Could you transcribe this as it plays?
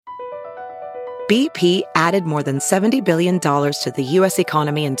BP added more than $70 billion to the U.S.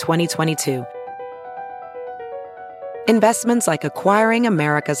 economy in 2022. Investments like acquiring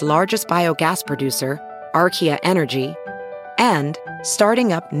America's largest biogas producer, Archaea Energy, and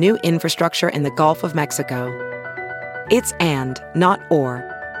starting up new infrastructure in the Gulf of Mexico. It's and, not or.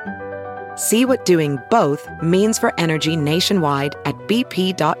 See what doing both means for energy nationwide at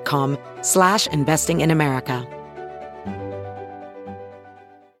bp.com/investing in America.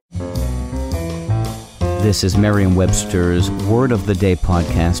 This is Merriam-Webster's Word of the Day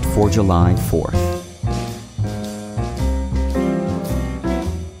podcast for July 4th.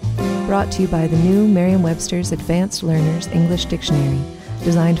 Brought to you by the new Merriam-Webster's Advanced Learners English Dictionary,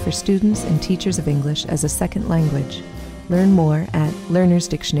 designed for students and teachers of English as a second language. Learn more at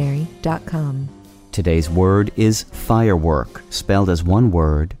learnersdictionary.com. Today's word is firework, spelled as one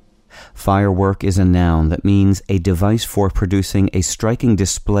word. Firework is a noun that means a device for producing a striking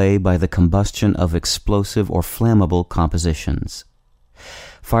display by the combustion of explosive or flammable compositions.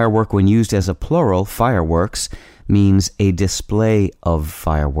 Firework, when used as a plural, fireworks, means a display of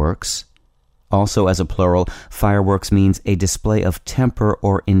fireworks. Also as a plural, fireworks means a display of temper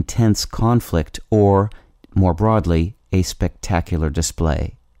or intense conflict, or, more broadly, a spectacular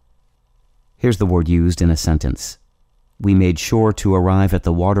display. Here's the word used in a sentence. We made sure to arrive at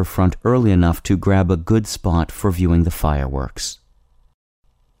the waterfront early enough to grab a good spot for viewing the fireworks.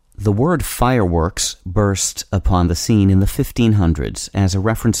 The word fireworks burst upon the scene in the 1500s as a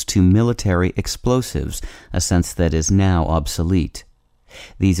reference to military explosives, a sense that is now obsolete.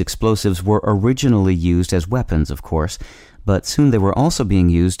 These explosives were originally used as weapons, of course, but soon they were also being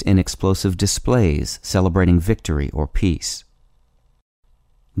used in explosive displays celebrating victory or peace.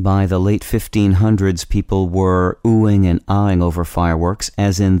 By the late 1500s, people were oohing and aahing over fireworks,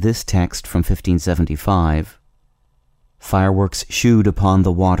 as in this text from 1575. Fireworks shewed upon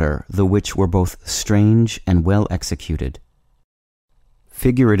the water, the which were both strange and well executed.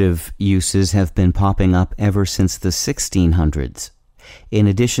 Figurative uses have been popping up ever since the 1600s. In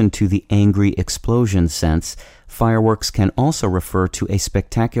addition to the angry explosion sense, fireworks can also refer to a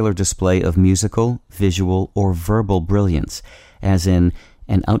spectacular display of musical, visual, or verbal brilliance, as in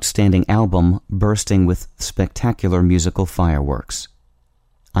an outstanding album bursting with spectacular musical fireworks.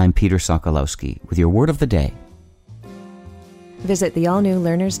 I'm Peter Sokolowski with your Word of the Day. Visit the all-new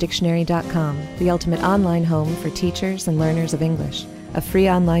learnersdictionary.com, the ultimate online home for teachers and learners of English. A free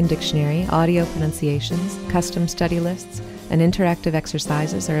online dictionary, audio pronunciations, custom study lists, and interactive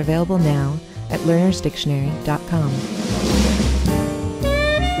exercises are available now at learnersdictionary.com.